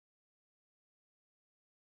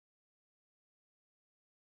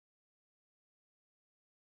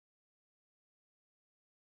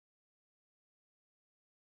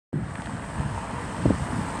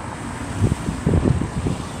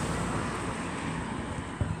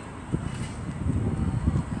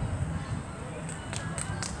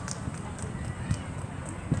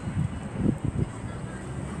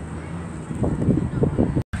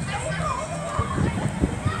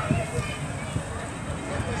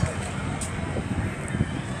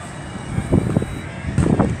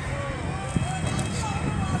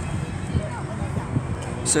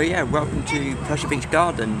So yeah, welcome to Pleasure Beach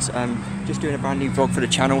Gardens. Just doing a brand new vlog for the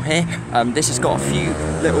channel here. This has got a few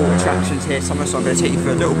little attractions here somewhere, so I'm going to take you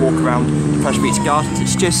for a little walk around the Pleasure Beach Gardens.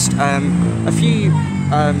 It's just a few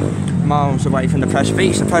miles away from the Pleasure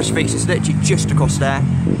Beach. The Pleasure Beach is literally just across there,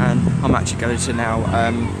 and I'm actually going to now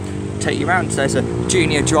take you around. So there's a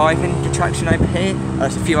junior driving attraction over here.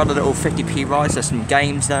 There's a few other little 50p rides. There's some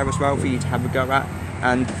games there as well for you to have a go at.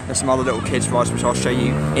 And there's some other little kids rides which I'll show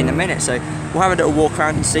you in a minute. So we'll have a little walk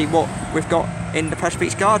around and see what we've got in the Pleasure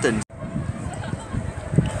Beach Gardens.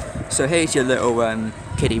 So here's your little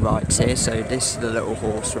kiddie rides here. So this is the little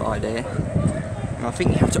horse ride here. And I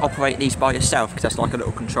think you have to operate these by yourself because that's like a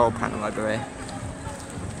little control panel over here.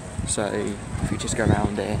 So if you just go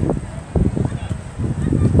around here.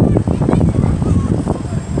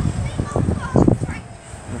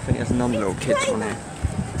 And I think there's another little kids one here.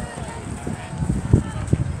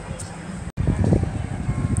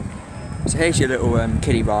 So here's your little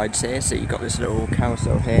kiddie rides here. So you've got this little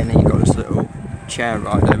carousel here, and then you've got this little chair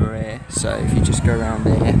ride over here. So if you just go around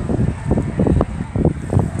here,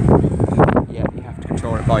 yeah, you have to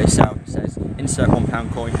control it by yourself. It says insert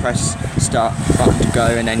 £1 coin, press start button to go,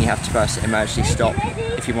 and then you have to press emergency stop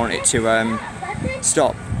if you want it to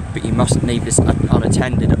stop. But you mustn't leave this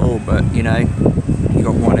unattended at all. But you know, you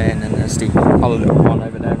got one in, and there's the other little one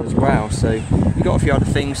over there as well. So you've got a few other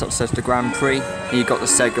things, such as the Grand Prix, and you've got the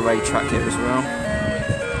Segway track here as well.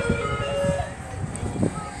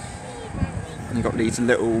 And you've got these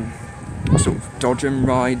little sort of dodgem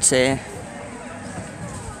rides here.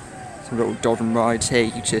 Some little dodgem rides here,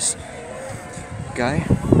 you just go.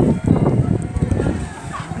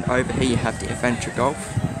 And over here you have the adventure golf.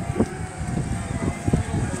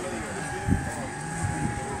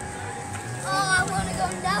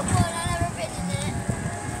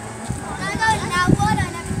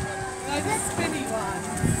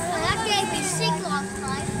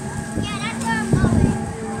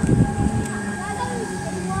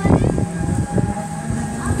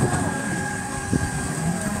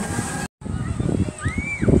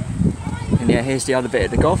 Yeah, here's the other bit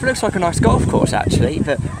of the golf. It looks like a nice golf course actually,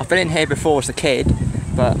 but I've been in here before as a kid,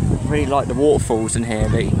 but I really like the waterfalls in here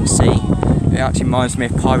that you can see. It actually reminds me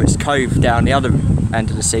of Pirates Cove down the other end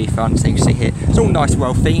of the seafront, so you can see here. It's all nice,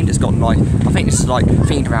 well themed. It's got like, I think it's like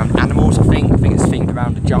themed around animals, I think it's themed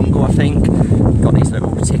around the jungle, I think. You've got these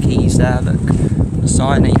little tickies there, look, on the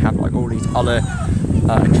side, and then you have like all these other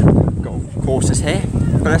golf courses here.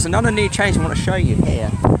 But there's another new change I want to show you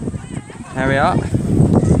here. There we are.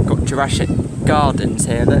 Got Jurassic Gardens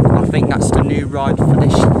here. I think that's the new ride for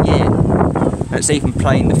this year. And it's even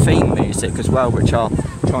playing the theme music as well, which I'll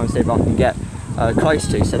try and see if I can get close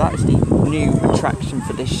to. So that is the new attraction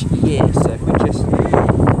for this year. So if we just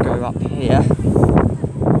go up here,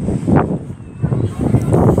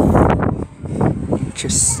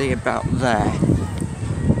 just see about there.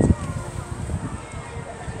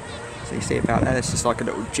 So you see about there. This is like a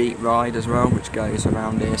little jeep ride as well, which goes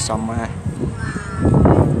around here somewhere.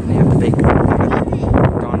 Big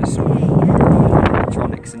dinosaur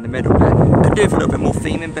electronics in the middle there. Could do with a little bit more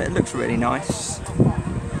theming, but it looks really nice.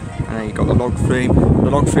 And then you've got the log flume. The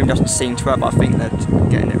log flume doesn't seem to work, but I think they're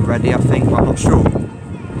getting it ready, I think, but I'm not sure.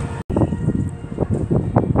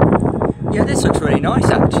 Yeah, this looks really nice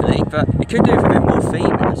actually, but it could do with a bit more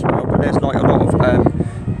theming as well. But there's like a lot of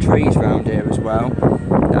trees around here as well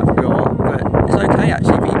that I've got, but it's okay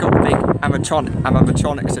actually. But you've got big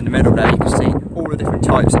animatronics in the middle there. You can see all the different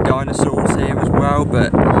types of dinosaurs here as well,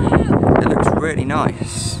 but it looks really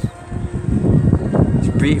nice. It's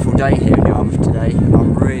a beautiful day here in Yarmouth today, and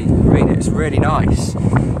I'm really, it's really nice.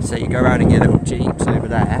 So you go around in your little jeeps over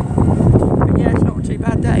there. But yeah, it's not a too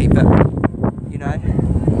bad day, but you know,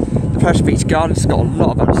 the Pleasure Beach Gardens has got a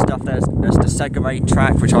lot of other stuff. There's the Segway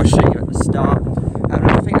track, which I'll show you at the start. And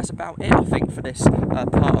I think that's about it, I think, for this part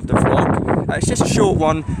of the vlog. It's just a short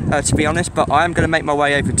one, to be honest, but I am going to make my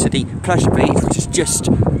way over to the Pleasure Beach, which is just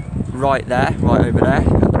right there, right over there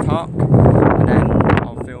at the park. And then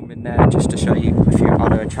I'll film in there just to show you a few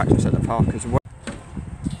other attractions at the park as well.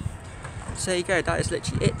 So there you go, that is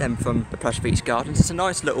literally it then from the Pleasure Beach Gardens. It's a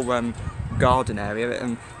nice little garden area,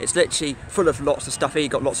 and it's literally full of lots of stuff here.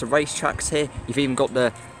 You've got lots of racetracks here. You've even got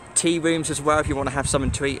the tea rooms as well if you want to have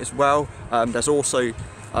something to eat as well. There's also,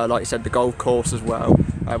 like I said, the golf course as well,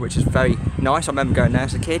 which is very nice. I remember going there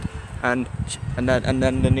as a kid, and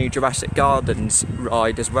then the new Jurassic Gardens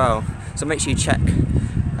ride as well. So make sure you check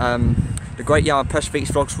the Great Yarmouth Pleasure Beach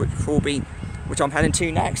vlogs, which I'm heading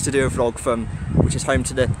to next to do a vlog from, which is home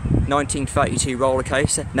to the 1932 roller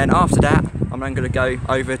coaster. And then after that, I'm then going to go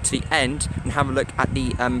over to the end and have a look at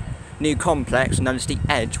the new complex known as the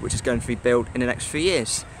Edge, which is going to be built in the next few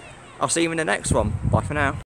years. I'll see you in the next one. Bye for now.